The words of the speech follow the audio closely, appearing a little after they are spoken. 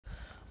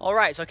All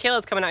right, so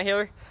Caleb's coming out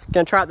here,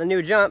 gonna try out the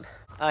new jump.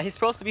 He's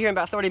supposed to be here in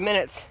about 30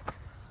 minutes.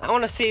 I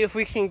wanna see if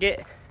we can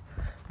get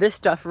this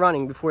stuff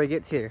running before he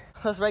gets here.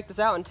 Let's rake this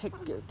out and take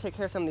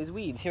care of some of these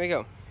weeds. Here we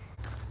go.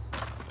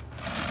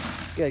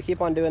 Good, keep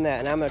on doing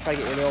that, and I'm gonna try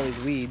to get rid of all these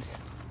weeds.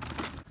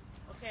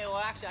 Okay, well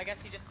actually, I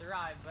guess he just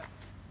arrived, but I'm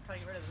trying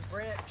to get rid of this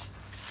branch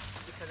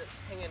because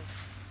it's hanging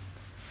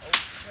over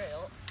the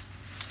trail.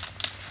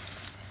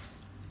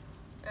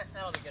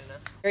 That'll be good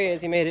enough. There he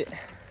is, he made it.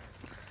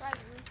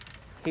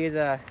 He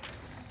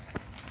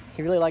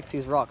really likes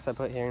these rocks I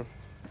put here.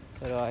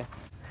 So do I.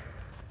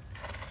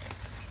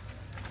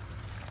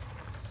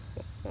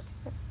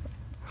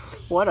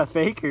 What a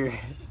faker.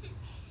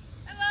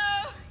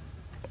 Hello.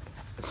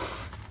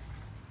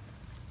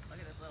 Look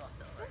at this little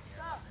hill right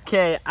here.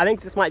 Okay, I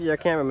think this might be our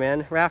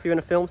cameraman. Raph, you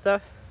wanna film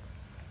stuff?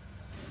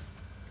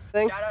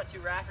 Shout out to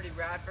Rafferty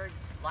Bradford.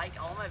 Like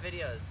all my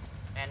videos.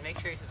 And make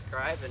sure you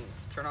subscribe and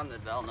turn on the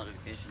bell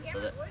notification so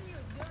that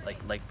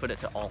like put it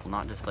to all,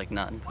 not just like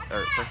none.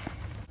 Or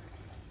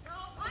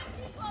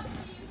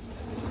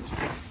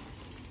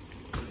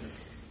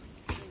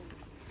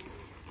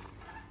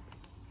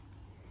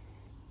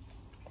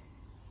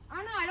I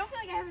don't know, I don't feel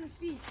like I have enough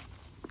speed.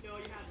 No,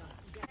 you have not.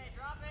 Hey,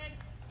 drop in.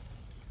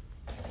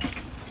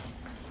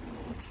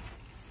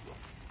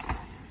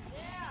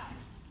 Yeah.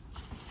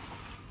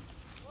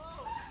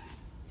 Whoa.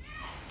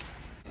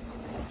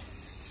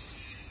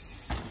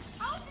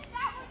 How did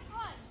that was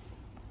fun?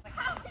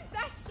 How is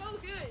that so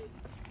good?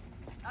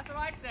 That's what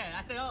I said.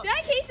 I said, oh. Did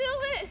I case it a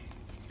little bit?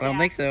 I don't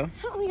think so.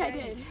 I don't think I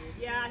did.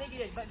 Yeah, I think you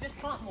did, but just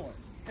pump more.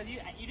 Because you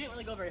didn't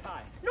really go very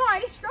high. No, I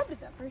just scrubbed it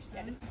that first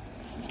time.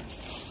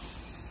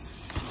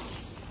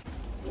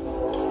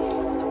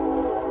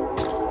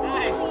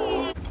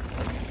 Nice.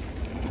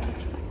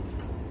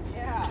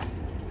 Yeah.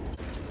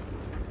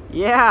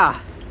 Yeah.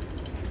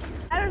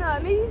 I don't know,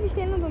 maybe if you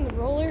stand on the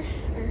roller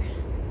or...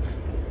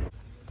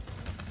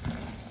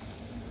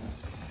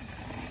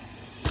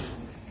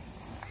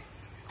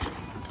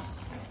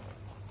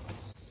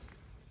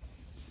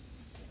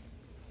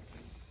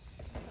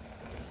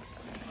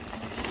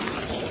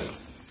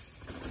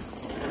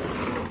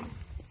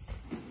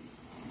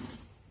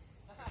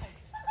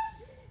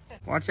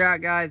 Watch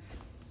out, guys.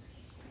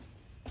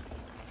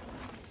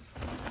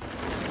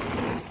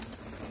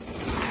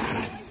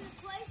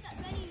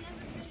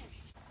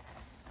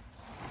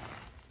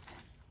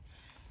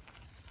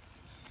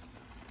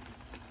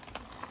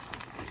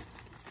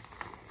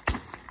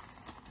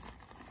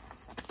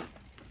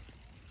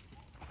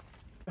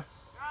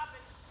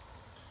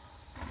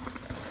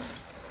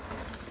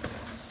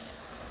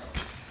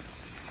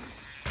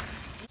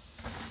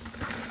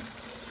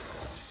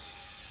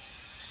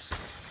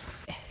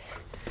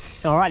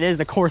 All right, this is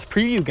the course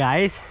preview,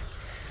 guys.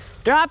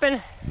 Dropping.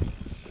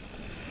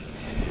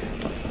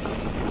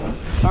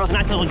 That was a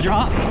nice little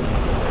drop.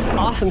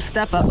 Awesome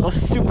step up, goes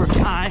super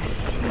high.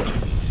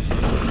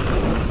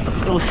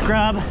 Little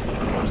scrub.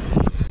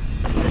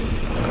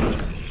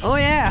 Oh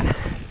yeah.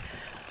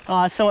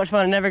 Oh, it's so much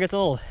fun, it never gets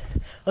old.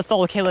 Let's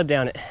follow Caleb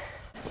down it.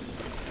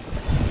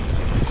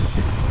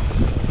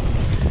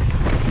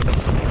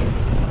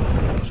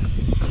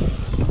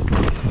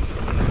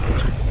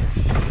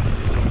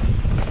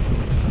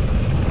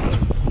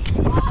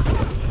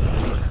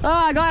 Oh,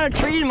 I got a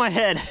tree in my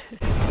head.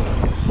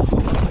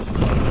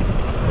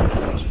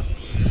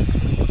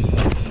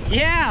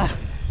 Yeah.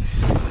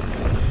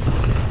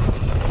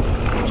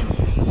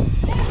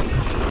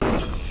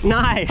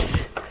 Nice.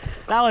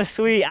 That was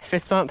sweet.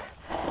 Fist bump.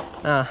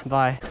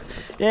 Bye.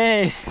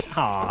 Yay.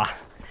 Aw.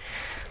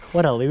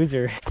 What a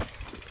loser.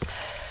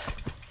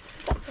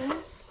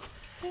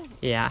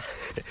 Yeah.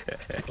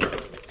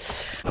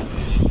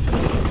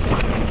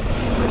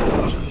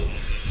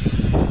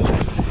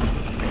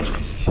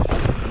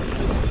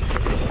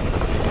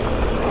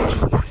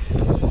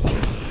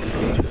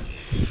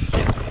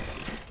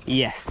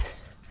 Yes.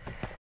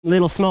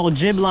 Little small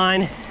jib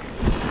line.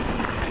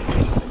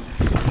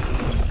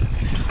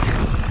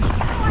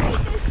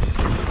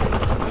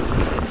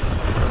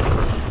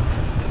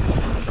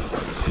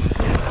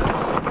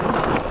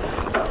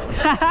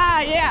 Haha,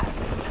 yeah.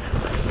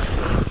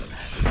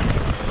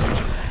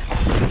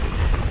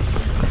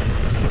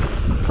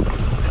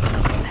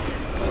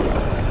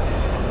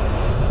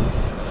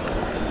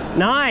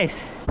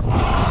 Nice.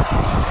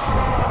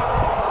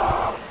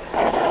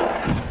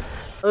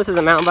 This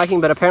isn't mountain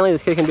biking, but apparently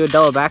this kid can do a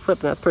double backflip,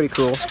 and that's pretty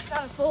cool. That's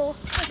not a full.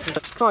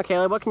 Come on,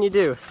 Caleb, what can you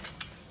do?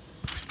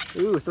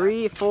 Ooh,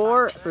 3,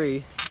 4,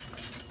 3.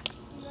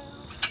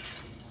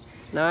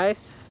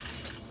 Nice.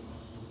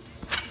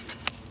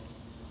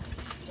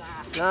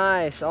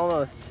 Nice,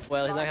 almost.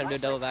 Well, he's not gonna do a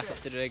double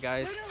backflip today,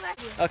 guys.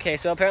 Okay,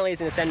 so apparently he's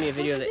gonna send me a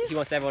video that he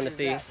wants everyone to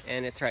see,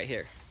 and it's right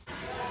here.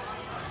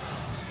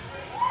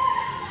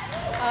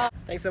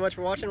 Thanks so much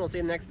for watching. We'll see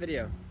you in the next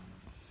video.